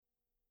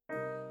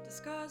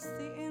discuss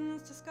the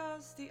ins,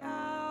 discuss the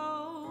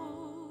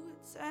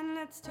outs, and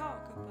let's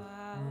talk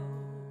about.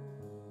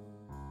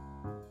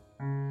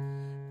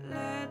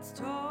 Let's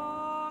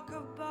talk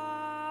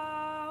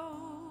about.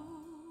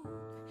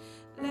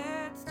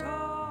 Let's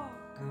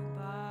talk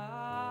about.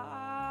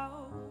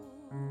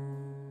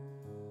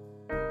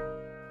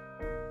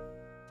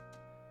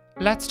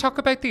 Let's Talk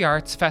About the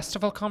Arts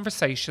Festival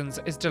Conversations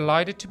is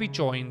delighted to be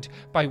joined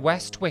by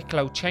West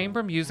Wicklow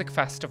Chamber Music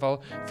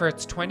Festival for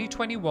its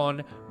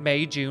 2021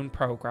 May-June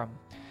programme.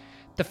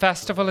 The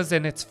festival is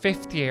in its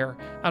 5th year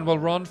and will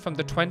run from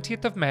the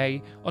 20th of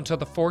May until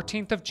the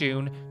 14th of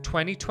June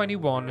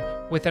 2021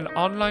 with an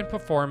online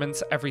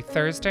performance every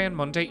Thursday and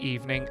Monday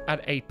evening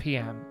at 8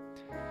 p.m.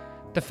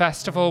 The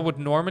festival would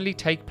normally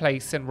take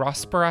place in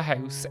Rossborough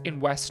House in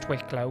West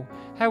Wicklow.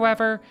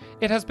 However,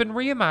 it has been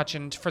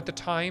reimagined for the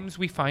times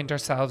we find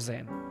ourselves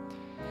in.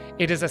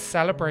 It is a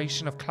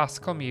celebration of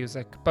classical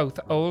music, both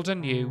old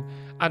and new,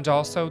 and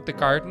also the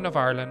Garden of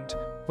Ireland,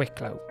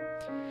 Wicklow.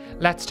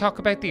 Let's Talk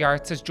About the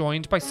Arts is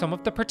joined by some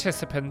of the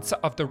participants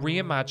of the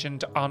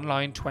reimagined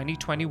online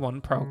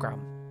 2021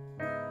 programme.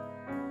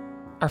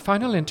 Our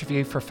final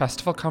interview for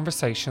Festival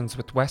Conversations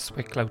with West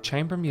Wicklow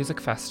Chamber Music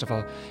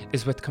Festival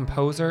is with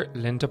composer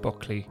Linda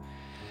Buckley.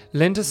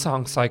 Linda's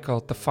song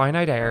cycle, The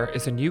Finite Air,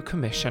 is a new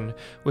commission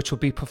which will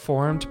be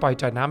performed by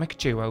dynamic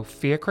duo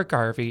Fiachra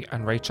Garvey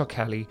and Rachel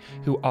Kelly,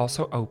 who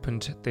also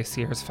opened this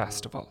year's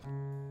festival.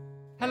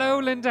 Hello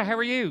Linda, how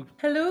are you?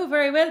 Hello,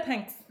 very well,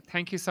 thanks.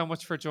 Thank you so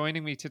much for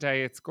joining me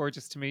today. It's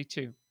gorgeous to meet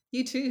you.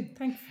 You too,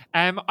 thanks.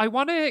 I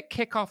want to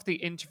kick off the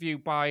interview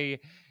by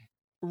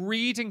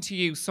reading to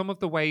you some of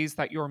the ways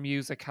that your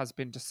music has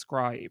been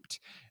described.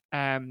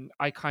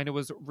 I kind of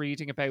was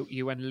reading about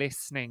you and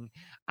listening,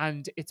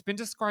 and it's been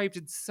described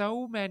in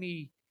so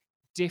many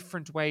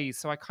different ways.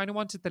 So I kind of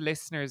wanted the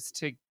listeners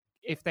to,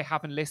 if they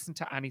haven't listened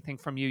to anything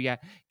from you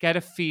yet, get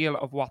a feel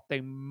of what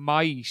they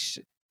might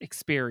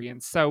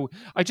experience. So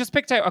I just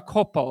picked out a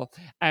couple,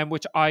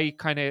 which I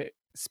kind of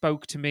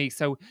spoke to me.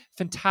 So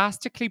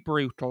fantastically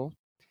brutal,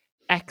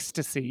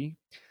 ecstasy,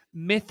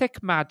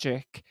 mythic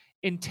magic,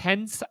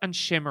 intense and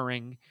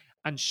shimmering,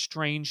 and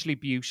strangely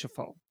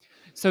beautiful.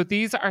 So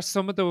these are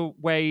some of the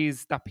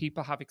ways that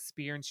people have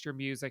experienced your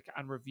music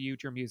and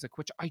reviewed your music,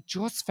 which I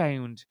just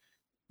found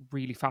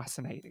really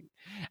fascinating.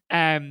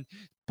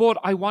 But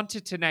I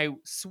wanted to now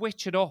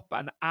switch it up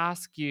and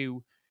ask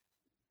you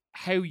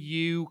how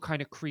you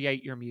kind of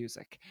create your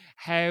music.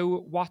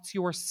 What's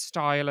your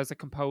style as a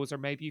composer?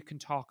 Maybe you can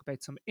talk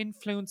about some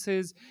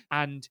influences,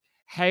 and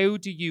how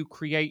do you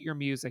create your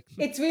music?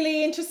 It's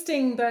really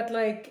interesting that,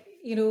 like,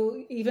 you know,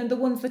 even the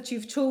ones that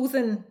you've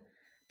chosen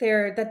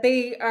there, that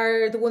they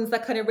are the ones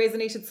that kind of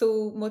resonated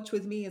so much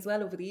with me as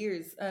well over the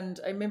years. And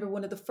I remember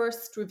one of the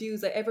first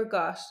reviews I ever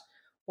got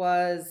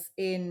was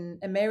in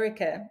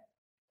America,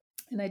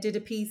 and I did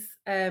a piece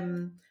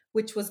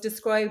which was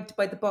described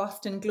by the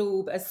Boston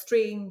Globe as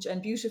strange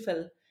and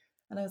beautiful.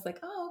 And I was like,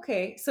 oh,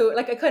 okay. So,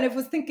 like, I kind of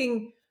was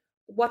thinking,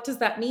 what does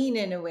that mean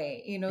in a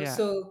way, you know? Yeah.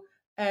 So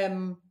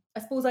I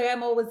suppose I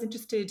am always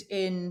interested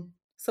in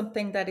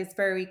something that is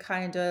very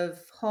kind of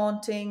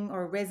haunting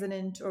or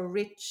resonant or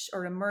rich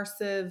or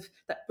immersive,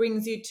 that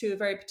brings you to a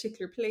very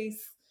particular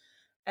place,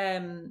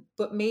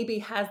 but maybe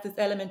has this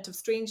element of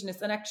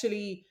strangeness. And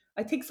actually,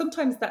 I think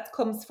sometimes that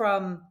comes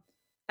from,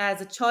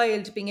 as a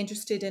child, being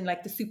interested in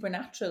like the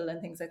supernatural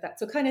and things like that.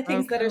 So kind of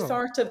things that are cool.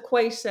 sort of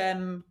quite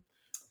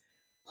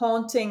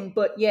haunting,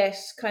 but yet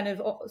kind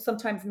of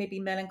sometimes maybe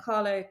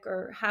melancholic,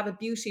 or have a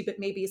beauty, but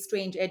maybe a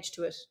strange edge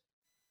to it.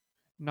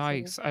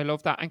 Nice. I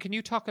love that. And can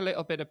you talk a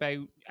little bit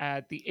about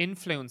the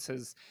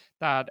influences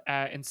that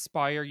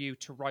inspire you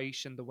to write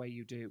in the way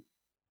you do?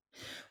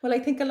 Well, I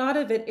think a lot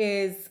of it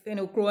is, you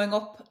know, growing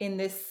up in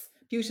this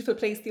beautiful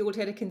place, the Old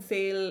Head of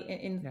Kinsale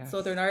in Yes.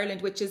 Southern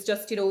Ireland, which is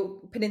just, you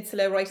know,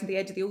 peninsula right on the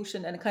edge of the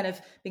ocean, and kind of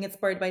being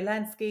inspired by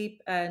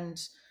landscape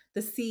and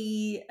the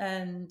sea.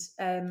 And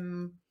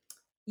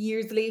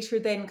years later,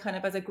 then kind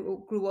of as I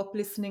grew up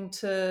listening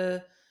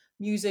to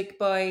music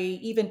by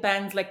even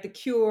bands like The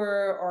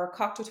Cure or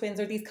Cocteau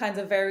Twins, or these kinds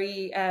of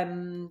very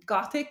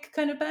gothic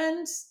kind of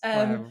bands.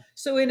 Wow.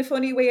 So in a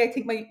funny way, I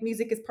think my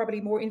music is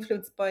probably more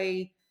influenced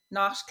by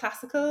not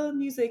classical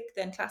music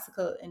than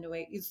classical in a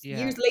way. Yeah.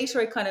 Years later,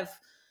 I kind of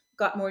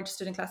got more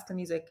interested in classical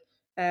music.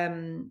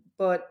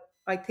 But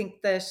I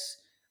think that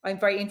I'm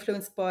very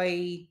influenced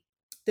by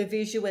the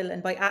visual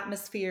and by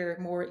atmosphere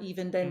more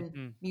even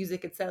than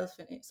music itself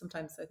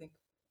sometimes, I think.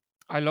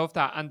 I love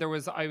that. And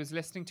I was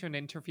listening to an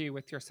interview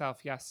with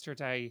yourself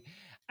yesterday,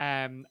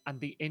 and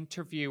the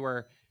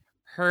interviewer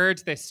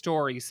heard this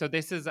story. So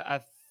this is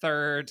a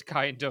third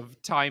kind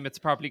of time it's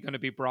probably going to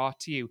be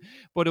brought to you.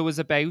 But it was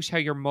about how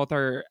your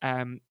mother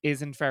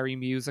isn't very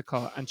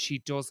musical, and she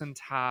doesn't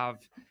have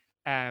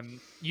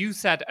you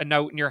said a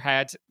note in your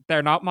head.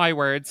 They're not my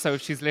words, so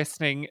if she's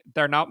listening,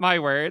 they're not my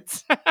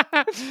words.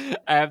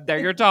 They're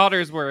your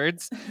daughter's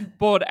words.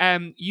 But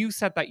you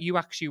said that you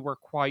actually were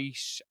quite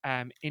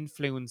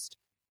influenced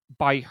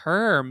by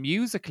her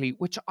musically,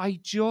 which I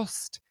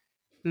just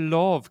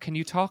love. Can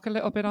you talk a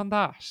little bit on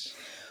that?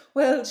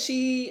 Well,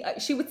 she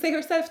would say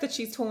herself that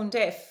she's tone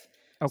deaf.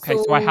 Okay,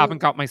 so I haven't So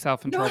got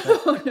myself in no, trouble.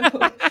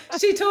 no,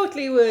 she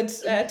totally would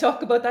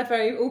talk about that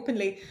very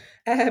openly.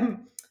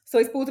 So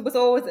I suppose it was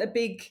always a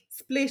big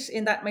split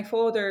in that my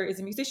father is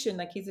a musician,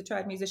 like he's a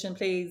trad musician,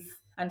 plays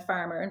and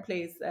farmer and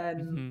plays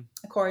Hmm.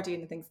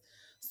 accordion and things.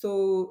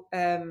 So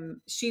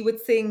she would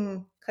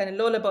sing kind of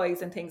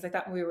lullabies and things like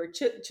that when we were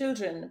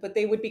children, but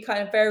they would be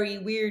kind of very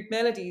weird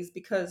melodies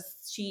because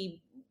it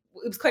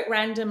was quite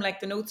random, like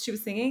the notes she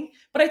was singing.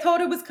 But I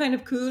thought it was kind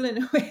of cool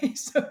in a way.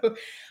 So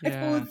I Yeah.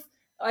 suppose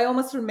I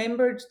almost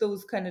remembered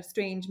those kind of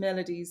strange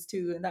melodies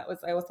too, and I always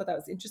thought that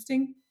was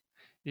interesting.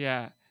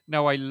 Yeah.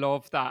 No, I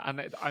love that.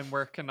 And I'm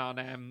working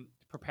on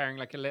preparing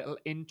like a little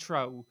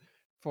intro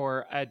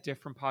for a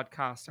different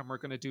podcast, and we're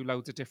going to do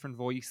loads of different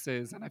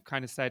voices, and I've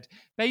kind of said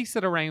base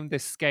it around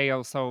this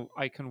scale so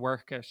I can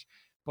work it.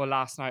 But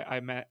last night I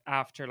met,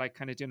 after like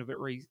kind of doing a bit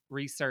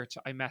research,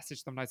 I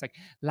messaged them and I was like,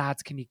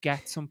 lads, can you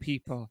get some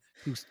people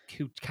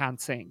who can't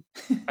sing?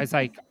 I was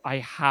like, I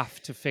have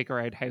to figure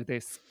out how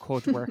this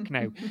could work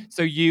now.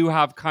 So you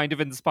have kind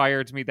of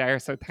inspired me there,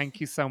 so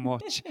thank you so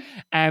much.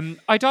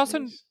 I'd also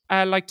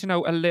Great. like to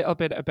know a little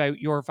bit about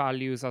your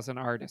values as an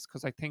artist,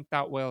 because I think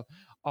that will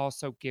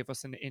also give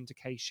us an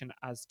indication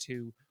as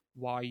to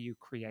why you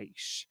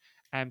create.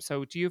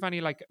 So do you have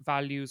any like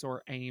values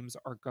or aims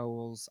or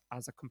goals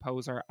as a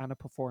composer and a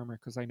performer?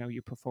 Because I know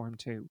you perform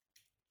too.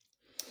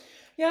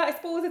 Yeah, I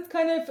suppose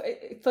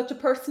it's such a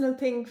personal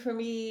thing for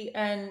me,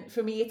 and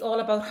for me, it's all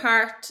about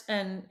heart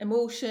and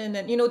emotion,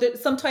 and that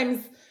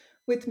sometimes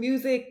with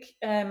music,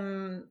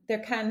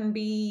 there can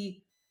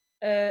be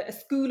a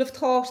school of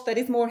thought that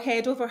is more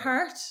head over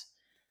heart,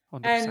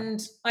 100%. and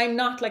I'm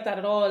not like that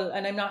at all,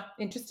 and I'm not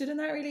interested in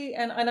that really,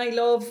 and I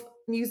love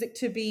music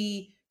to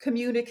be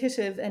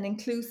communicative and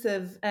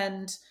inclusive,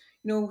 and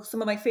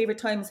some of my favorite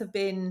times have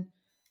been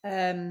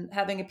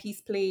having a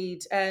piece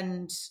played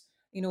and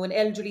an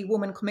elderly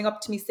woman coming up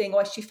to me saying,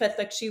 oh, she felt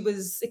like she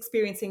was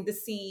experiencing the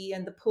sea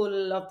and the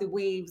pull of the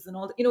waves and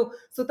all that,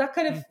 so that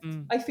kind of,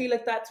 Hmm. I feel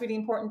like that's really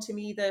important to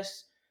me, that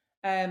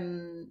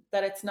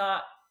it's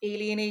not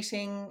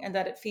alienating, and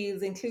that it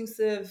feels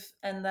inclusive,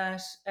 and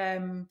that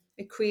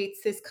it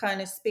creates this kind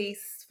of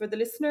space for the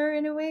listener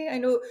in a way. I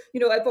know,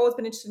 I've always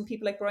been interested in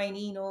people like Brian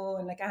Eno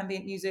and like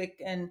ambient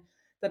music, and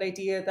that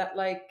idea that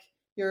like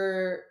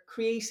you're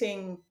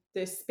creating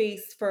this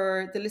space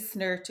for the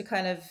listener to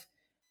kind of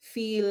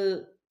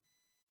feel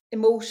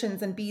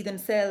emotions and be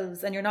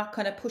themselves, and you're not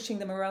kind of pushing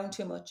them around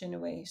too much in a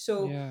way.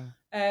 So Yeah.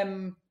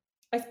 um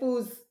I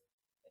suppose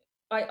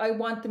I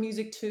want the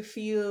music to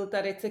feel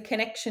that it's a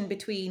connection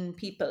between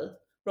people,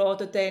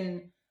 rather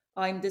than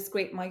I'm this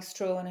great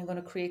maestro and I'm going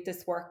to create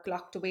this work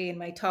locked away in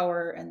my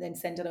tower and then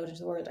send it out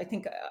into the world.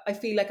 I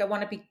feel like I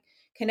want to be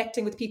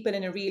connecting with people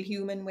in a real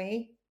human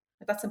way.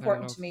 That's I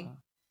important love to me. that.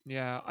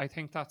 Yeah, I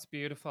think that's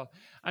beautiful.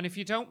 And if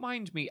you don't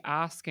mind me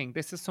asking,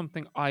 this is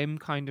something I'm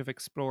kind of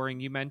exploring.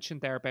 You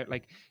mentioned there about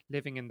like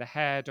living in the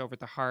head over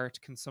the heart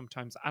can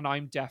sometimes, and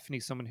I'm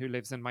definitely someone who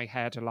lives in my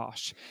head a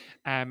lot.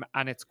 And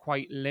it's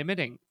quite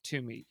limiting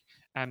to me.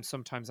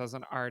 Sometimes as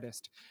an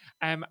artist.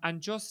 And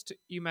just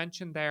you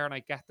mentioned there, and I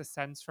get the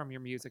sense from your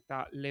music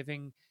that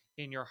living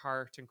in your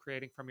heart and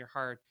creating from your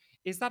heart,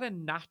 is that a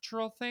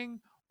natural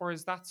thing? Or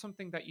is that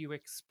something that you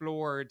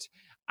explored?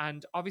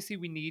 And obviously,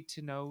 we need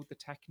to know the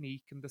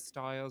technique and the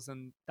styles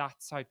and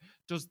that side.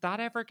 Does that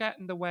ever get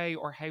in the way,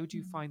 or how do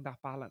you find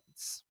that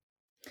balance?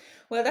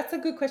 Well, that's a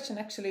good question,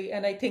 actually.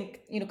 And I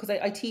think, because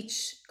I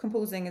teach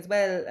composing as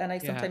well. And I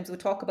Yeah, sometimes would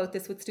talk about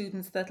this with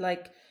students that,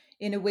 like,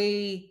 in a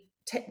way,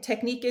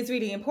 technique is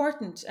really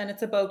important. And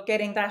it's about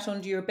getting that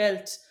under your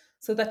belt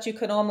so that you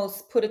can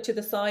almost put it to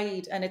the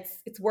side and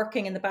it's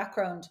working in the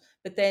background.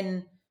 But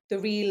then the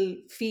real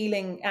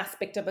feeling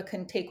aspect of it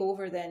can take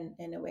over then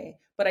in a way.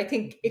 But I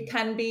think it mhm,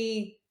 can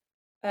be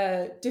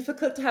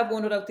difficult to have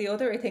one without the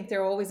other. I think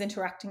they're always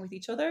interacting with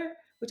each other,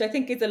 which I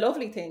think is a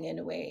lovely thing in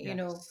a way,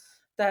 yes,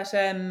 that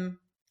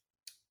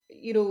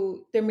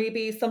there may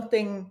be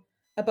something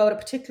about a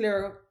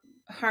particular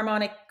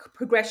harmonic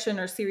progression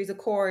or series of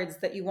chords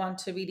that you want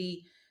to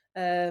really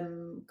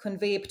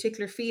convey a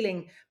particular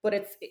feeling, but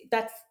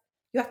that's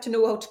you have to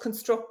know how to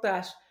construct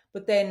that,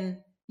 but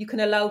then you can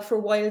allow for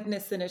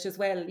wildness in it as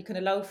well. You can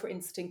allow for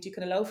instinct, you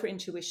can allow for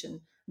intuition.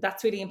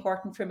 That's really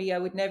important for me. I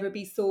would never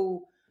be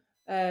so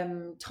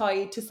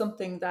tied to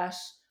something that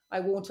I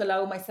won't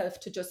allow myself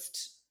to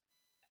just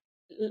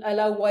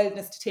allow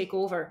wildness to take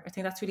over. I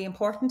think that's really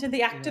important in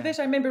the act of yeah, it.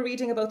 I remember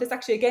reading about this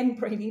actually again.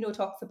 Brian Eno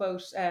talks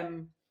about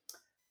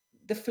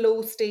the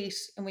flow state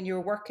and when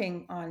you're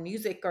working on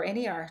music or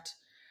any art,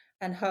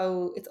 and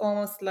how it's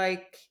almost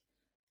like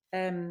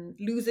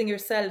losing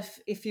yourself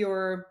if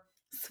you're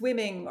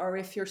swimming or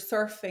if you're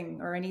surfing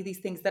or any of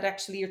these things, that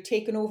actually you're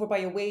taken over by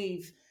a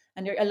wave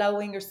and you're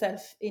allowing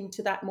yourself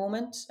into that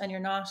moment, and you're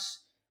not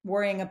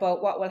worrying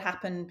about what will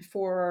happen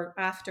before or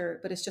after,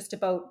 but it's just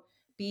about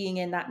being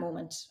in that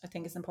moment. I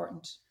think is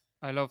important.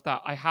 I love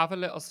that. I have a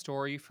little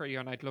story for you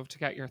and I'd love to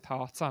get your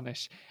thoughts on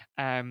it.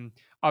 Um,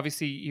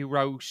 Obviously, you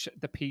wrote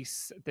the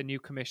piece, The New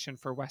Commission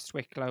for West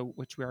Wicklow,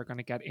 which we are going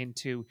to get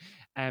into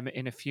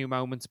in a few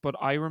moments. But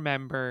I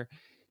remember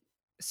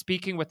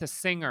speaking with a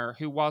singer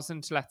who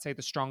wasn't, let's say,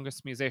 the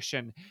strongest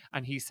musician,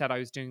 and he said, I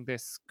was doing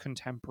this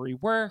contemporary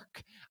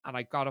work and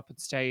I got up on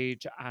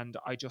stage and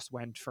I just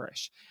went for it.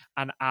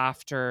 And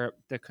after,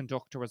 the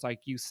conductor was like,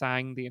 you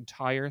sang the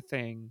entire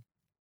thing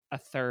a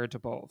third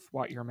above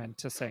what you're meant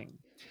to sing.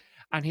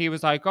 And he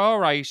was like, all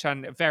right,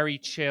 and very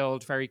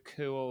chilled, very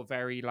cool,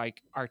 very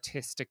like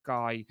artistic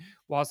guy,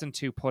 wasn't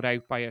too put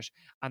out by it.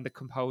 And the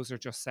composer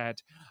just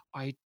said,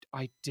 I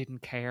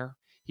didn't care.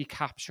 He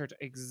captured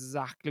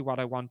exactly what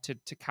I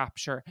wanted to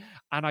capture.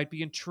 And I'd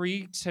be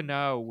intrigued to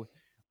know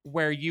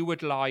where you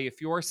would lie if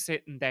you're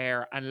sitting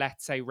there and,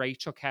 let's say,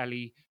 Rachel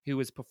Kelly, who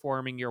is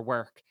performing your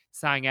work,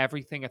 sang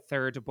everything a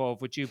third above.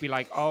 Would you be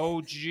like,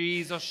 oh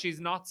Jesus, she's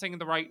not singing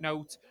the right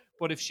notes?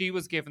 But if she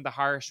was given the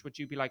harsh, would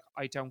you be like,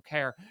 I don't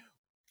care?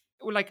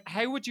 Like,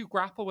 how would you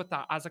grapple with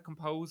that as a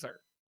composer?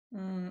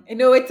 You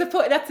know,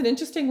 that's an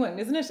interesting one,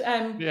 isn't it?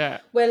 Yeah.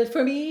 Well,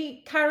 for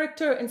me,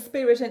 character and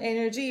spirit and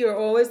energy are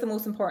always the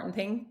most important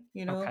thing.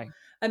 You know, Okay.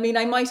 I mean,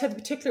 I might have a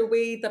particular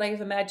way that I've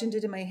imagined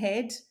it in my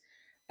head,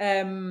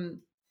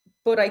 um,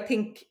 but I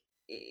think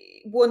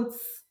once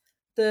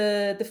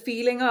the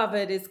feeling of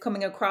it is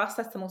coming across,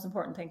 that's the most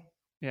important thing.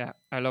 Yeah,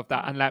 I love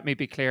that. And let me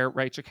be clear,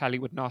 Rachel Kelly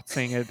would not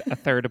sing it a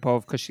third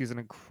above because she's an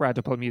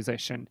incredible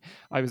musician.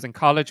 I was in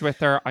college with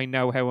her. I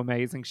know how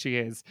amazing she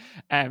is.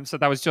 So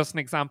that was just an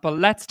example.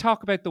 Let's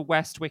talk about the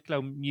West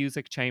Wicklow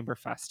Music Chamber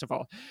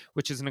Festival,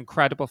 which is an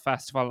incredible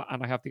festival.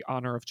 And I have the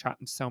honour of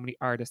chatting to so many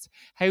artists.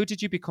 How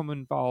did you become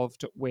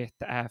involved with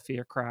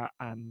Fiacra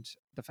and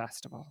the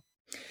festival?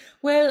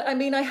 Well, I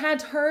mean, I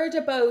had heard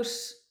about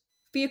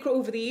Fiacre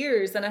over the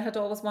years and I had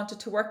always wanted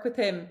to work with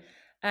him.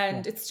 Yeah.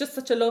 And it's just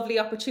such a lovely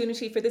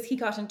opportunity for this. He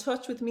got in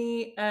touch with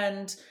me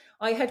and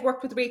I had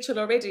worked with Rachel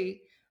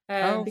already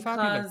Oh, because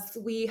fabulous.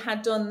 we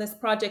had done this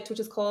project, which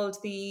is called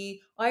the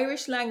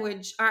Irish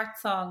Language Art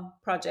Song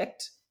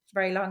Project,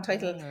 very long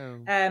title,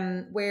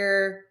 Oh,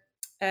 where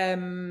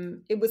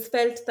it was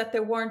felt that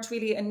there weren't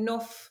really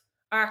enough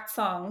art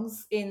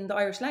songs in the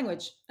Irish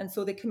language. And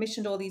so they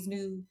commissioned all these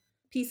new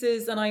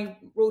pieces, and I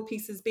wrote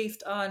pieces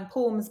based on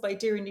poems by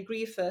Deirdre Ní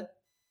Gríofa,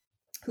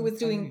 who is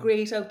doing okay.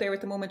 great out there at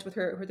the moment with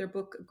her their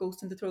book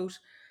Ghost in the Throat.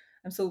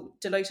 I'm so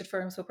delighted for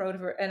her. I'm so proud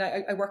of her, and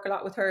I work a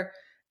lot with her.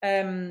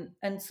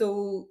 And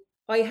so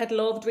I had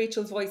loved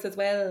Rachel's voice as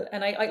well,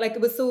 and I like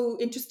it was so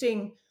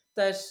interesting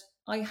that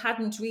I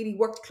hadn't really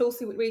worked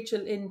closely with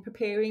Rachel in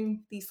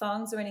preparing these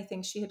songs or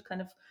anything. She had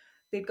kind of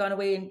they'd gone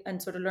away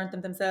and sort of learned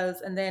them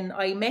themselves, and then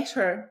I met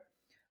her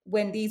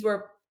when these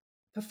were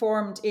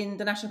performed in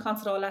the National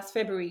Concert Hall last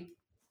February,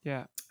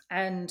 Yeah.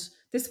 and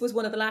this was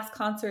one of the last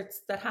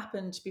concerts that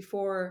happened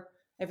before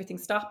everything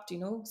stopped, you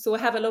know. So I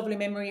have a lovely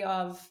memory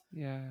of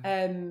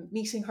Yeah.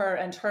 meeting her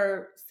and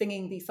her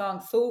singing these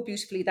songs so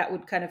beautifully that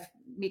would kind of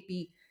make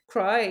me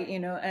cry, you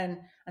know. And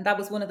that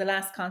was one of the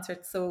last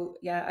concerts. So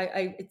yeah,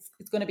 I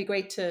it's going to be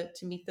great to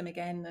meet them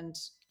again and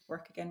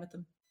work again with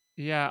them.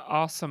 Yeah,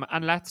 awesome.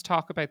 And let's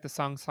talk about the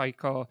song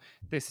cycle,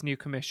 this new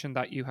commission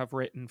that you have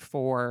written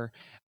for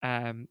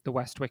the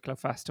West Wicklow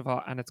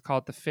Festival, and it's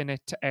called The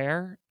Finite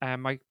Air.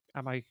 Am I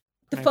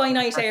The pronouncing that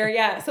finite correctly? air,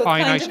 yeah. The So it's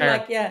kind Finite of Air.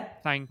 like, yeah.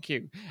 Thank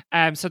you.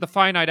 So the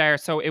Finite Air,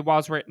 so it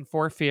was written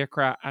for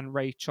Fiacra and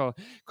Rachel.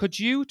 Could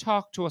you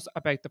talk to us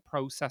about the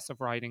process of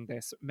writing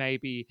this?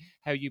 Maybe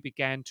how you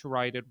began to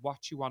write it,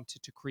 what you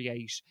wanted to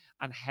create,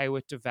 and how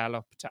it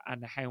developed,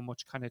 and how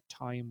much kind of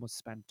time was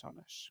spent on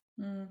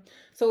it.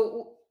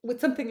 So with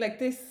something like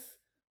this,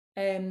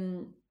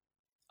 um,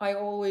 I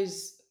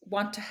always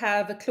want to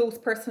have a close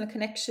personal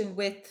connection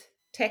with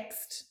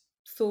text.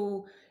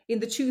 So in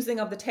the choosing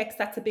of the text,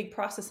 that's a big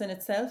process in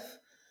itself.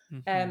 Hmm.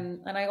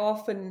 And I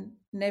often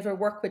never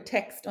work with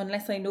text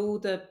unless I know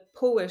the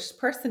poet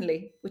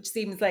personally, which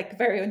seems like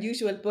very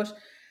unusual. But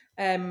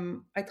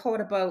I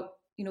thought about,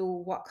 you know,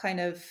 what kind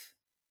of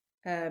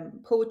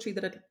poetry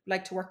that I'd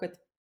like to work with.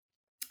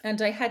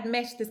 And I had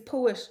met this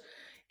poet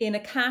in a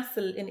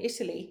castle in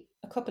Italy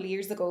a couple of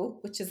years ago,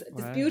 which is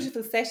this Wow.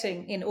 beautiful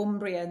setting in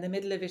Umbria in the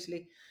middle of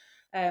Italy,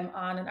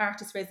 on an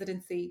artist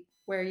residency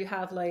where you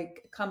have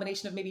like a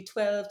combination of maybe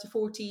 12 to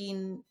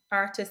 14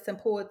 artists and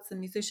poets and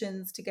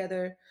musicians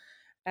together.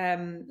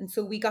 And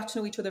so we got to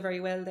know each other very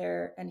well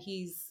there. And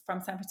he's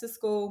from San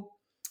Francisco,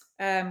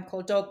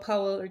 called Doug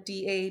Powell, or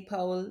D.A.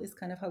 Powell is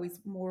kind of how he's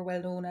more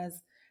well known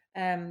as.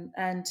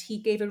 And he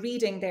gave a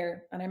reading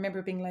there. And I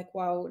remember being like,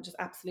 wow, just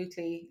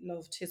absolutely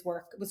loved his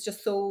work. It was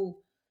just so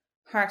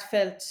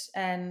heartfelt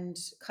and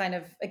kind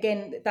of,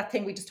 again, that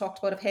thing we just talked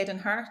about of head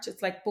and heart.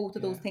 It's like both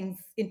of those Yeah. things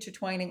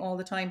intertwining all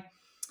the time.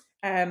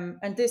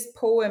 And this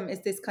poem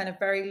is this kind of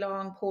very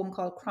long poem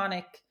called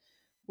Chronic,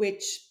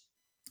 which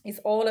is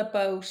all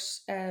about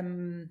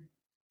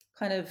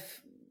kind of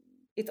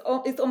it's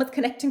almost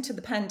connecting to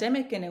the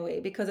pandemic in a way,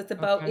 because it's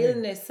about Okay.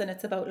 illness and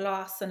it's about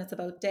loss and it's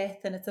about death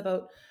and it's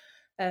about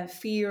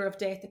fear of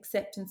death,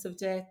 acceptance of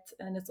death,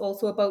 and it's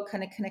also about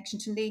kind of connection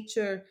to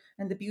nature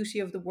and the beauty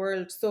of the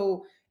world.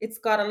 So it's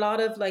got a lot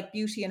of like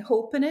beauty and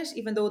hope in it,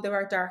 even though there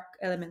are dark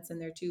elements in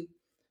there too.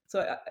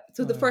 So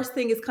the first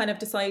thing is kind of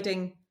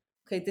deciding,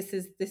 okay, this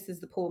is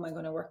the poem I'm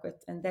going to work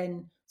with, and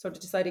then sort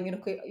of deciding,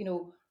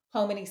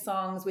 how many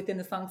songs within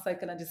the song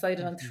cycle. I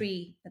decided on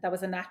 3. That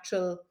was a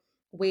natural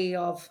way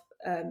of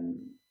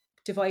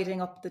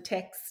dividing up the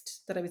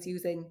text that I was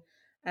using,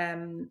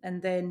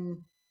 and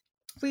then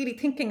really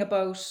thinking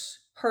about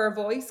her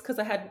voice, because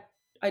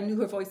I knew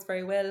her voice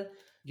very well,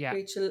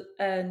 Rachel,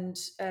 and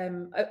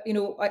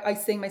I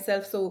sing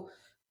myself, so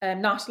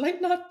not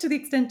to the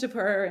extent of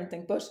her or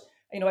anything, but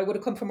I would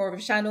have come from more of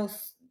a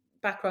Sean-Nós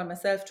background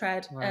myself,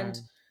 trad,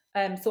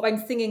 and so I'm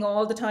singing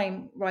all the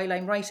time while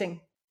I'm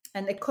writing,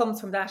 and it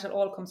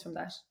all comes from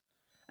that.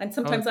 And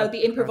sometimes I'll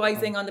be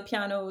improvising on the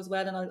piano as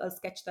well, and I'll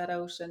sketch that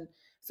out, and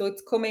so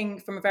it's coming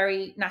from a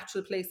very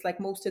natural place. Like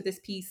most of this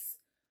piece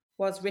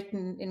was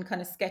written in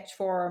kind of sketch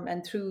form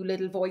and through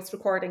little voice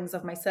recordings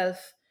of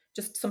myself,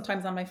 just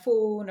sometimes on my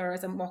phone or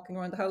as I'm walking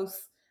around the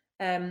house,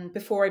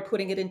 before I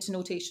putting it into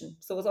notation.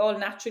 So it was all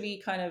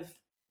naturally kind of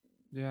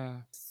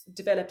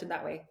developed in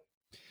that way.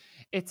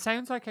 It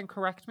sounds like, and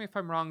correct me if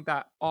I'm wrong,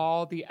 that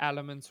all the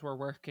elements were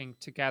working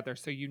together.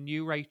 So you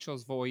knew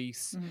Rachel's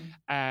voice,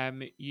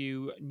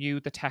 you knew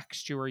the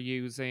text you were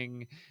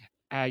using,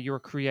 you were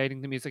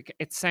creating the music.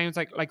 It sounds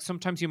like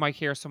sometimes you might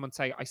hear someone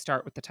say, I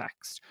start with the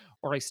text,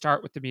 or I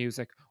start with the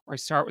music, or I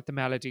start with the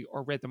melody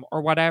or rhythm,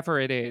 or whatever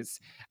it is.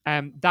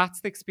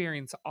 That's the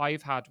experience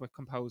I've had with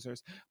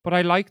composers. But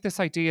I like this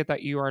idea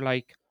that you are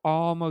like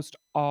almost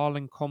all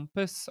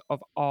encompass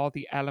of all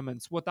the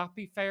elements. Would that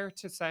be fair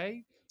to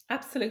say?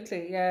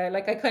 Absolutely, yeah.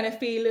 Like I kind of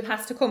feel it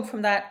has to come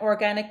from that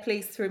organic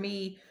place for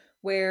me,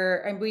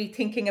 where I'm really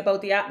thinking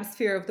about the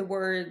atmosphere of the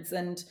words,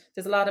 and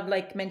there's a lot of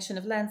like mention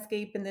of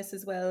landscape in this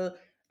as well.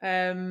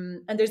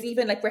 And there's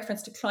even like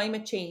reference to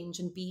climate change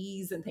and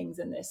bees and things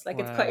in this. Like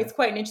it's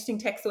quite an interesting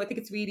text. So I think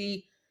it's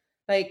really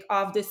like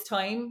of this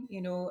time,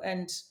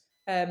 and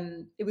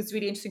it was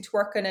really interesting to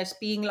work on it,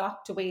 being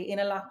locked away in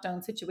a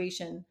lockdown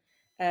situation.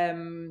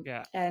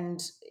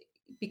 And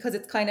because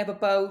it's kind of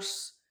about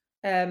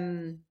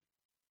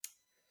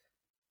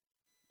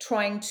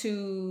trying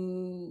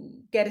to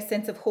get a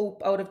sense of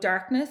hope out of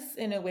darkness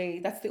in a way.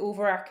 That's the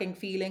overarching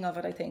feeling of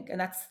it, I think. And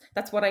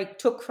that's what I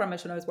took from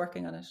it when I was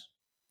working on it.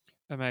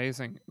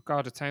 Amazing.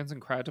 God, it sounds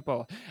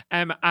incredible.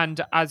 And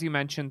as you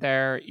mentioned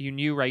there, you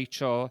knew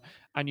Rachel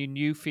and you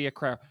knew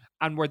Fiachra,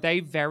 and were they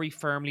very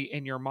firmly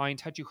in your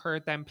mind? Had you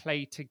heard them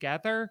play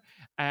together?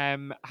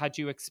 Had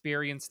you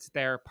experienced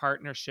their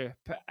partnership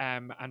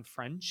and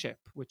friendship,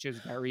 which is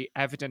very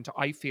evident,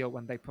 I feel,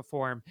 when they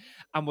perform?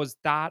 And was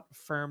that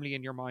firmly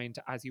in your mind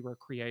as you were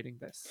creating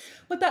this?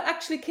 But that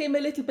actually came a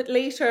little bit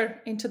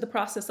later into the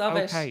process of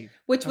it,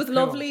 which was a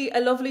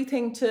lovely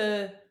thing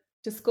to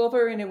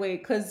discover in a way,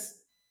 because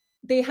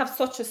they have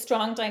such a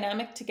strong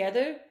dynamic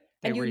together,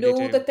 and you really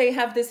know that they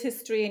have this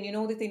history, and you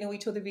know that they know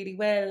each other really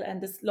well,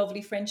 and this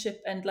lovely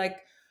friendship. And like,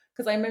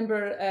 because I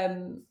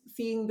remember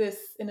seeing this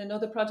in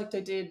another project I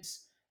did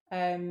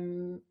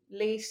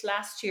late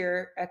last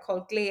year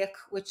called Gleach,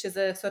 which is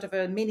a sort of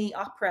a mini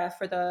opera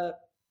for the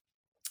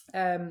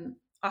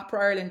Opera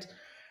Ireland.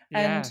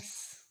 And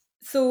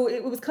so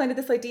it was kind of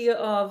this idea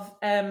of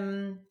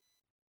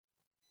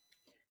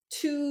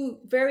two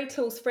very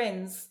close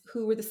friends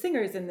who were the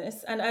singers in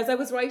this. And as I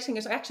was writing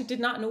it, I actually did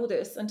not know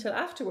this until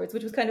afterwards,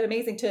 which was kind of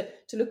amazing to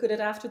look at it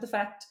after the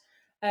fact,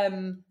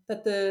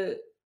 that the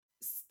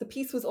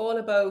piece was all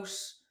about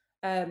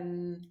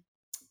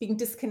being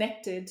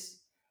disconnected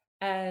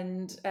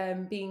and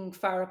being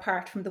far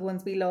apart from the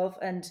ones we love.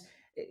 And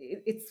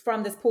it's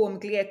from this poem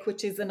Gleach,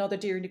 which is another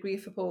Deireadh na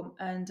Gríofa poem.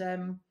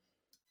 And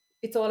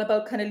it's all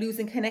about kind of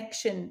losing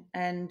connection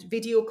and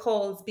video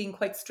calls being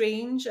quite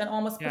strange and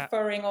almost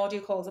preferring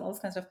audio calls and all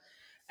this kind of stuff.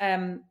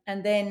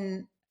 And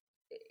then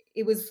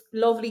it was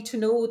lovely to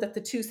know that the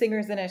two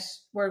singers in it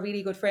were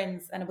really good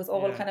friends, and it was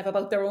all kind of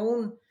about their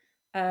own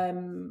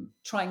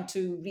trying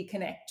to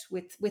reconnect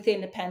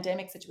within a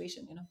pandemic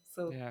situation,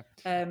 So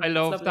I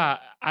love that.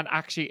 And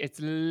actually,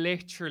 it's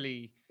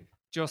literally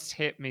just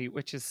hit me,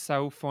 which is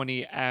so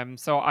funny.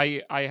 So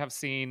I have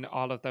seen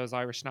all of those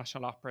Irish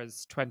National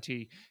Operas,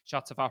 20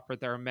 Shots of Opera.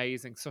 They're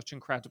amazing, such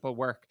incredible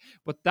work.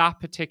 But that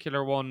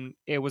particular one,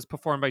 it was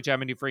performed by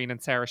Gemma Ní Bhríon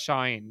and Sarah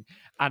Shine.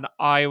 And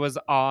I was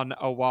on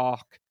a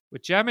walk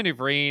with Gemma Ní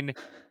Bhríon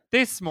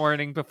this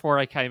morning before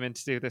I came in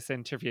to do this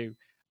interview.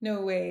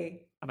 No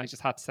way. And I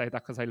just had to say that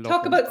because I love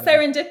Talk about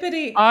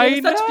serendipity.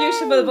 They have such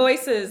beautiful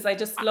voices. I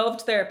just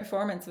loved their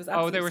performance. It was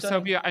absolutely they were stunning.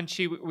 so beautiful.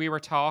 And we were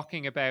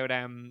talking about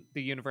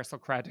the Universal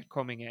credit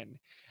coming in.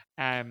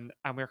 And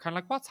we were kind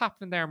of like, what's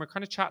happening there? And we we're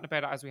kind of chatting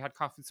about it as we had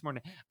coffee this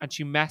morning. And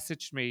she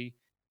messaged me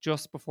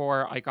just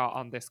before I got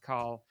on this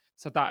call.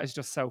 So that is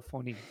just so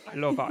funny. I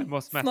love it. I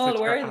must message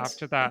her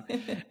after that.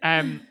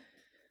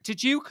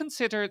 Did you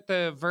consider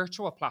the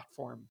virtual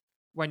platform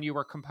when you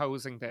were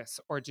composing this?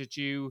 Or did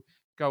you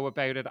go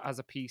about it as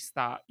a piece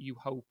that you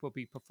hope will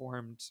be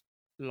performed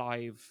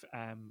live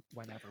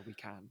whenever we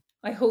can?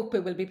 I hope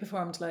it will be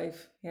performed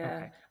live. Yeah.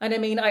 Okay. And I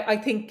mean, I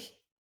think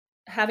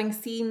having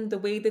seen the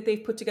way that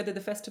they've put together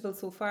the festival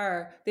so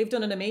far, they've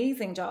done an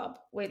amazing job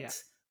Yeah.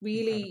 with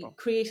really Incredible.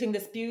 creating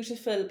this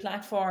beautiful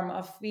platform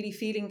of really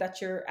feeling that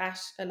you're at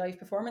a live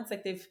performance.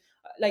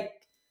 Like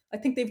I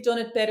think they've done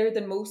it better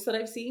than most that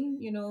I've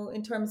seen, you know,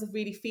 in terms of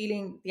really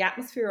feeling the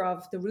atmosphere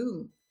of the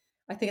room.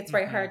 I think it's a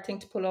very Hmm. hard thing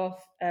to pull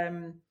off,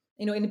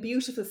 you know, in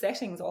beautiful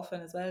settings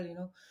often as well, you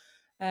know.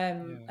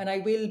 Yeah. And I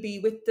will be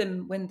with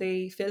them when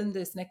they film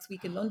this next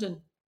week in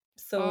London.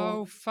 So Oh,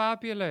 I'm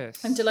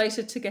fabulous.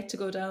 delighted to get to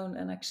go down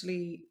and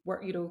actually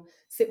work, you know,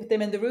 sit with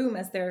them in the room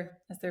as they're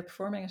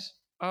performing it.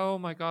 Oh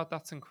my God,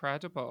 that's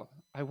incredible.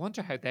 I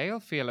wonder how they'll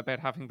feel about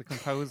having the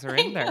composer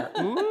in I there.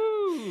 know.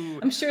 Ooh.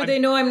 I'm sure I'm they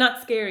know I'm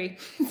not scary.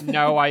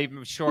 No,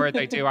 I'm sure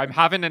they do. I'm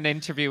having an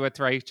interview with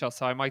Rachel,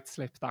 so I might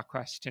slip that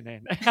question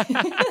in.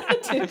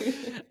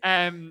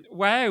 Do.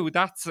 Wow,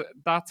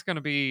 that's going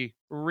to be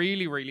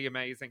really, really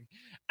amazing.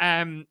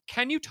 Can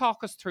you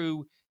talk us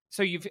through?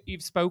 So you've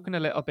spoken a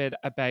little bit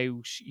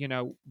about, you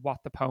know, what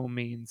the poem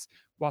means,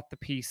 what the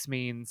piece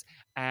means,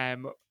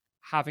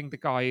 having the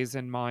guys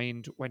in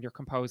mind when you're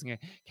composing it.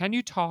 Can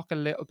you talk a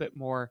little bit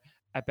more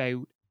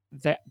about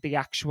the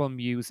actual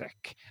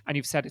music? And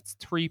you've said it's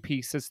three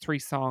pieces, three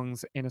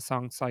songs in a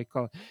song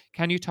cycle.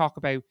 Can you talk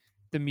about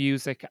the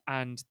music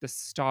and the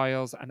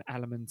styles and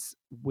elements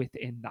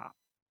within that?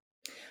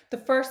 The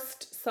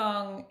first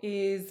song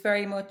is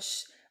very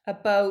much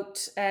about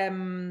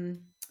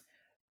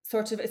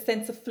sort of a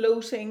sense of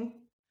floating,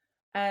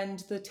 and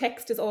the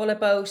text is all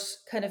about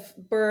kind of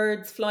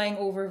birds flying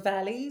over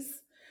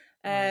valleys,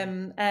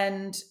 Wow.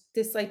 and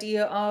this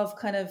idea of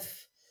kind of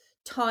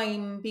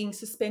time being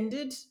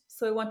suspended.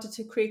 So I wanted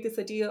to create this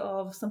idea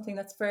of something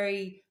that's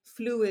very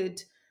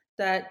fluid,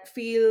 that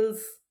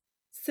feels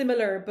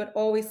similar but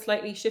always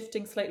slightly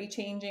shifting, slightly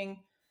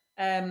changing.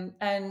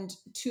 And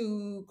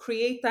to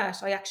create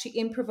that, I actually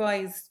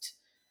improvised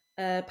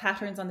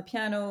patterns on the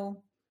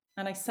piano,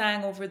 and I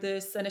sang over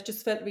this, and it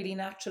just felt really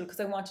natural because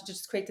I wanted to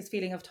just create this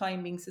feeling of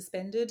time being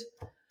suspended.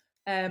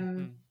 Um,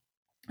 Mhm.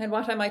 and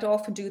what I might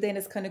often do then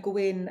is kind of go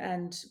in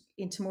and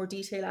into more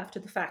detail after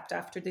the fact,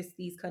 after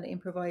these kind of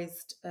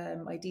improvised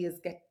ideas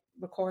get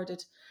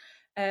recorded.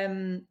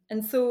 And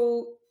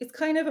so it's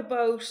kind of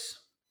about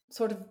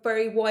sort of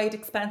very wide,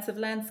 expansive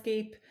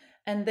landscape.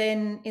 And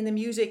then in the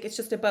music, it's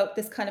just about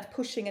this kind of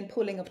pushing and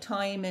pulling of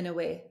time in a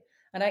way.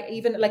 And I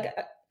even like,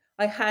 Mhm.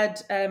 I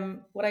had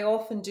what I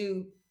often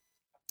do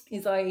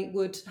is I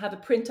would have a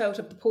printout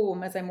of the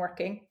poem as I'm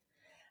working,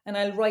 and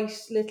I'll write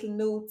little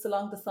notes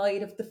along the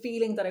side of the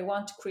feeling that I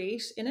want to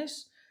create in it.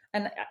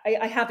 And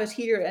I have it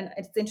here, and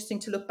it's interesting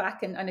to look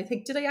back and I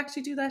think, did I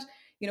actually do that?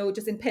 You know,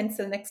 just in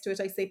pencil next to it,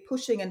 I say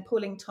pushing and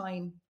pulling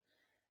time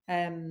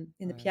in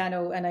the Wow.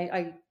 piano. And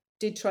I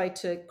did try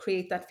to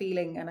create that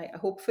feeling, and I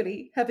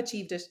hopefully have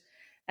achieved it.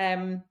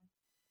 Um,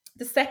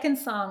 the second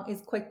song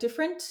is quite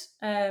different,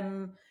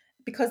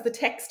 because the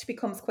text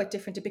becomes quite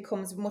different. It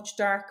becomes much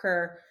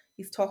darker.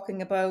 He's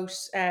talking about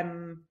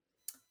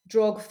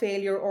drug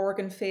failure,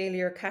 organ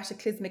failure,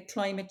 cataclysmic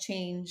climate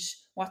change,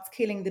 what's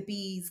killing the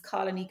bees,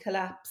 colony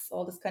collapse,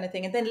 all this kind of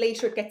thing. And then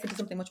later it gets into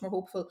something much more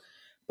hopeful.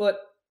 But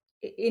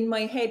in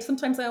my head,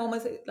 sometimes I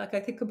almost like, I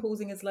think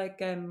composing is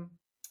like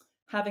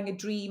having a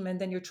dream, and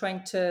then you're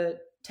trying to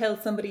tell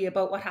somebody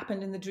about what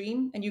happened in the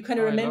dream, and you kind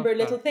of I love remember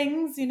little that.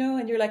 things, you know,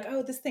 and you're like,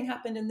 oh, this thing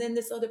happened, and then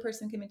this other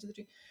person came into the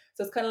dream.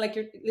 So it's kind of like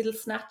your little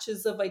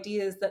snatches of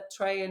ideas that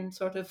try and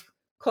sort of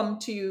come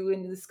to you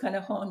in this kind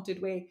of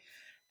haunted way.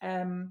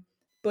 um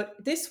but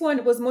this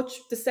one was much,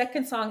 the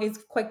second song is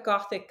quite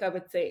gothic, I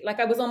would say. Like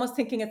I was almost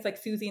thinking it's like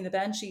Susie and the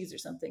Banshees or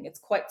something. It's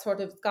quite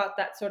sort of got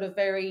that sort of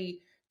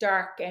very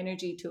dark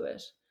energy to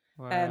it,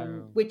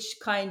 Wow. which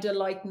kind of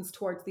lightens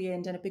towards the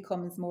end and it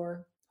becomes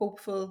more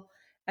hopeful.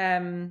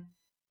 Um,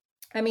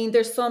 I mean,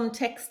 there's some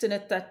text in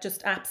it that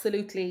just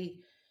absolutely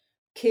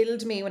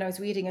killed me when I was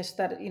reading it.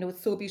 That, you know,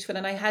 it's so beautiful.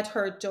 And I had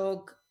heard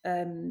Doug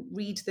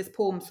read this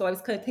poem, so I was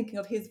kind of thinking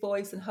of his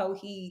voice and how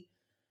he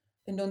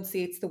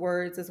enunciates the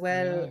words as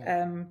well.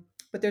 Yeah.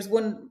 But there's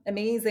one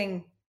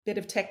amazing bit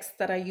of text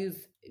that I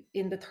use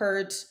in the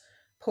third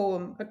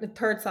poem, or the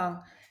third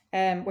song,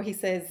 where he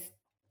says,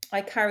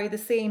 I carry the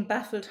same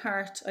baffled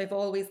heart I've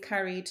always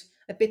carried,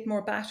 a bit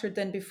more battered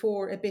than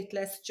before, a bit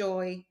less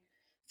joy,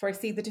 for I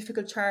see the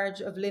difficult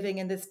charge of living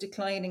in this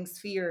declining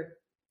sphere.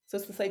 So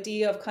it's this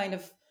idea of kind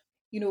of,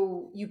 you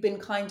know, you've been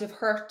kind of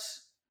hurt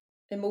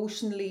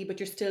emotionally, but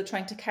you're still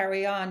trying to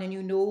carry on, and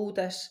you know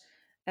that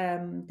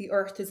the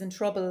earth is in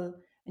trouble,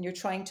 and you're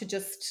trying to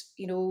just,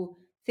 you know,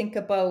 think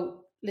about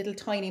little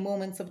tiny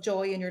moments of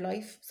joy in your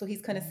life. So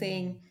he's kind of Mm.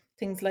 saying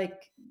things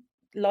like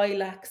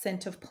lilac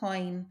scent of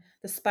pine,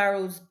 the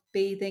sparrows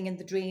bathing in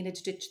the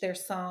drainage ditch their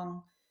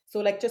song. So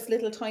like just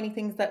little tiny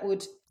things that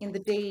would in the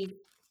day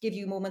give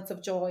you moments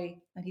of joy,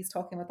 and he's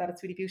talking about that.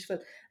 It's really beautiful.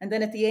 And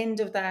then at the end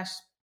of that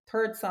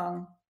third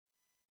song,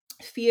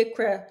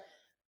 Fiacre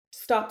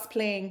stops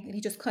playing, and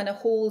he just kind of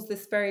holds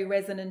this very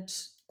resonant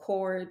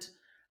chord,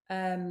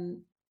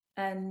 um,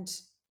 and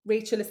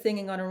Rachel is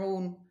singing on her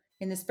own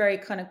in this very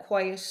kind of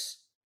quiet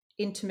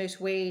intimate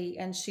way,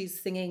 and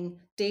she's singing,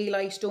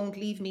 "Daylight, don't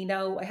leave me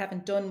now, I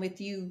haven't done with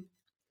you.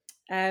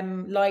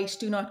 Light,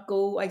 do not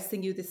go, I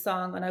sing you this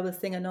song and I will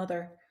sing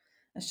another."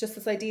 It's just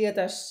this idea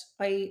that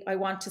I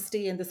want to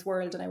stay in this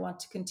world and I want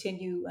to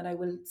continue, and I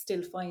will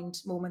still find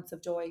moments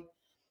of joy.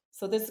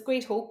 So there's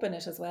great hope in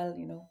it as well,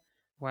 you know.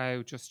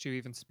 Wow, just you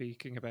even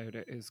speaking about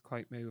it is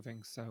quite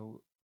moving.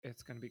 So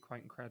it's going to be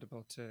quite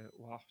incredible to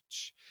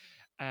watch.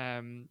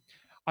 Um,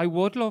 I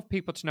would love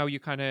people to know, you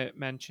kind of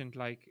mentioned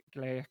like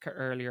Gaelic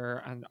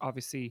earlier, and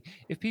obviously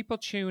if people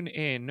tune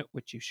in,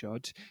 which you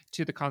should,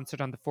 to the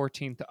concert on the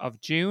 14th of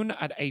June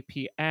at 8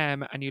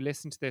 p.m. and you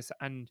listen to this,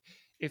 and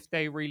if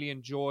they really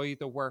enjoy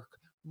the work,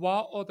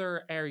 what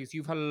other areas,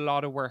 you've had a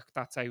lot of work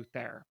that's out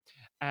there.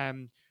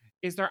 Um,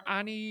 is there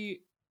any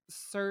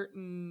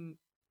certain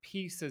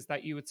pieces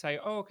that you would say,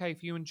 oh, okay,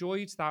 if you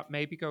enjoyed that,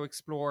 maybe go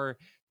explore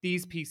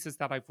these pieces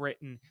that I've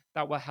written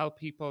that will help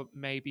people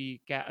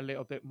maybe get a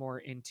little bit more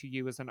into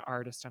you as an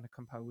artist and a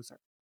composer?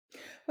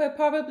 Well,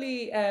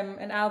 probably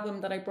an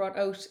album that I brought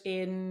out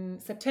in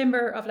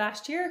September of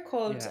last year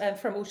called Yeah.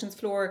 From Ocean's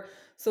Floor.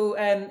 So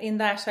in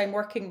that, I'm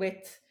working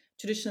with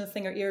traditional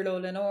singer Irlo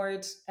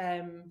Lenord,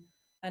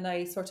 and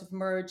I sort of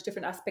merge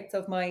different aspects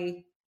of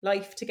my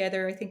life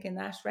together, I think, in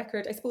that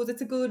record. I suppose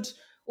it's a good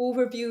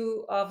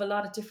overview of a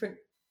lot of different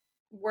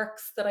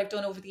works that I've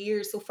done over the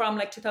years. So from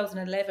like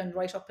 2011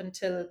 right up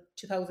until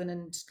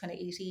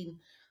 2018.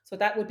 So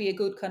that would be a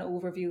good kind of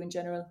overview in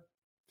general.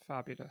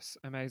 Fabulous.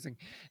 Amazing.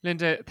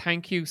 Linda,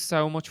 thank you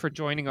so much for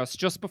joining us.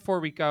 Just before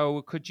we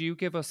go, could you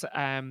give us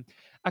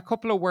a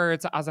couple of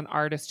words as an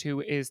artist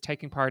who is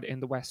taking part in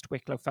the West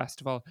Wicklow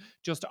Festival,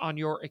 just on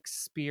your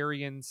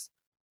experience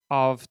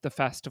of the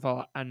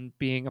festival and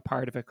being a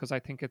part of it? Because I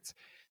think it's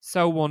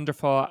so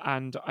wonderful,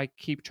 and I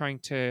keep trying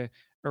to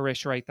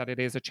reiterate that it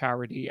is a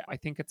charity. I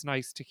think it's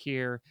nice to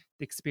hear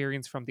the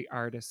experience from the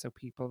artist so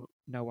people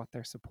know what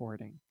they're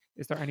supporting.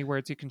 Is there any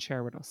words you can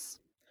share with us?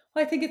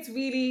 I think it's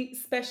really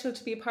special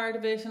to be a part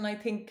of it. And I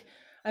think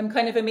I'm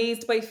kind of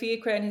amazed by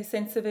Fiacre and his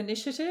sense of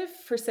initiative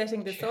for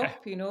setting this Yeah.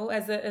 up, you know,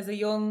 as a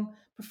young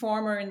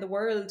performer in the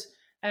world.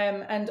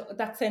 And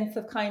that sense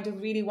of kind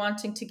of really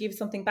wanting to give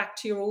something back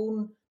to your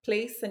own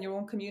place and your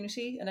own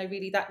community. And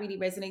that really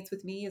resonates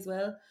with me as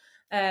well.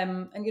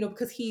 And, you know,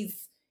 because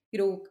he's, you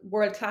know,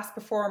 world-class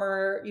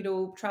performer, you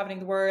know, traveling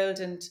the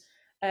world and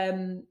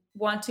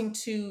wanting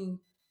to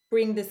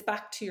bring this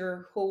back to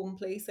your home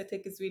place, I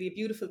think is really a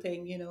beautiful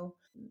thing, you know.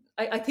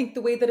 I think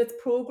the way that it's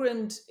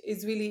programmed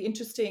is really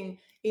interesting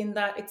in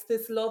that it's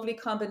this lovely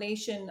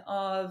combination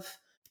of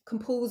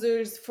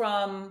composers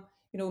from,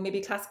 you know, maybe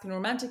classical and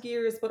romantic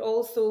eras, but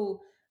also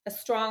a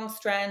strong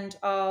strand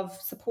of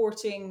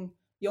supporting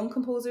young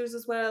composers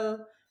as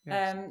well,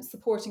 Yes.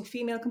 supporting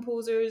female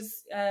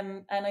composers.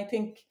 And I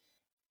think,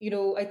 you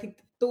know, I think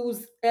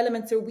those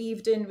elements are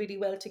weaved in really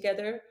well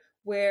together,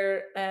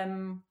 where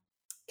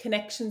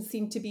connections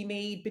seem to be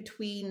made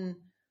between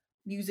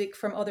music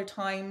from other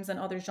times and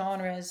other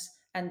genres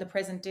and the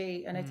present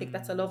day. And I think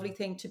that's a lovely Mm.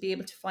 thing to be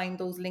able to find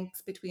those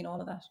links between all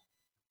of that.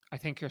 I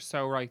think you're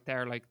so right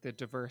there, like the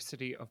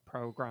diversity of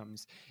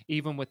programs,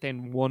 even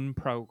within one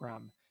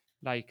program,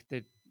 like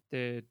the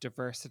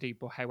diversity,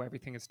 but how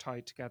everything is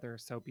tied together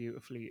so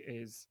beautifully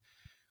is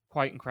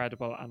quite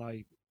incredible. And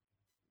I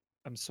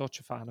am such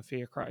a fan of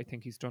Fiacre. I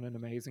think he's done an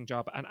amazing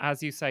job. And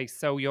as you say,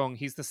 so young,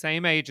 he's the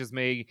same age as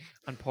me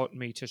and putting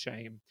me to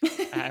shame.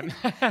 Um,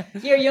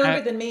 You're younger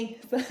uh, than me.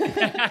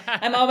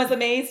 I'm always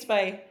amazed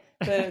by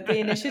the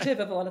initiative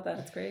of all of that.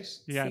 It's great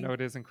to Yeah, see. no,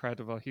 it is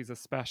incredible. He's a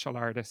special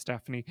artist,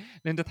 Stephanie.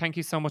 Linda, thank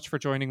you so much for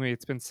joining me.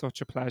 It's been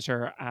such a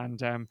pleasure.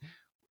 And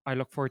I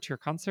look forward to your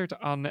concert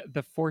on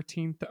the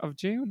 14th of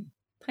June.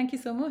 Thank you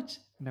so much.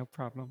 No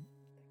problem.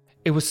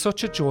 It was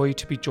such a joy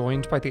to be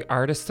joined by the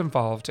artists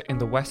involved in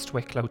the West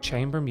Wicklow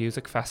Chamber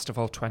Music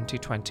Festival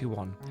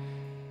 2021.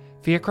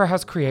 Fiacre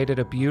has created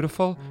a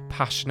beautiful,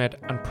 passionate,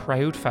 and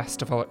proud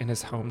festival in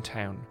his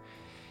hometown.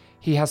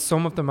 He has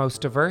some of the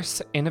most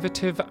diverse,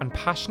 innovative, and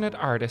passionate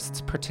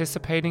artists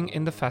participating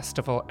in the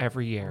festival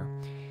every year.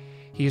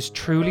 He is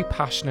truly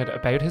passionate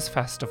about his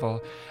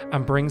festival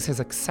and brings his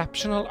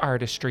exceptional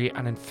artistry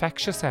and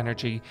infectious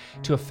energy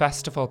to a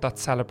festival that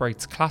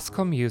celebrates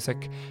classical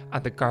music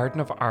and the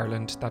Garden of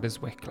Ireland that is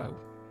Wicklow.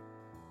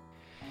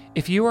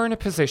 If you are in a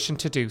position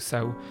to do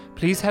so,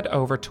 please head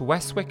over to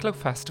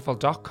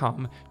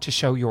westwicklowfestival.com to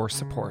show your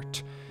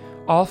support.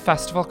 All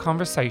festival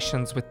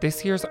conversations with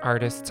this year's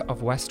artists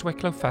of West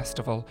Wicklow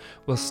Festival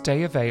will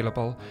stay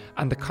available,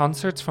 and the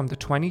concerts from the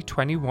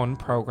 2021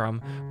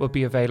 programme will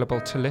be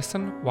available to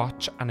listen,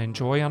 watch and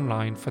enjoy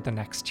online for the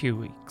next 2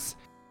 weeks.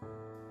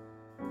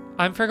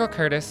 I'm Fergal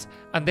Curtis,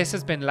 and this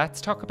has been Let's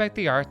Talk About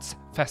the Arts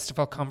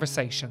Festival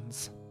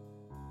Conversations.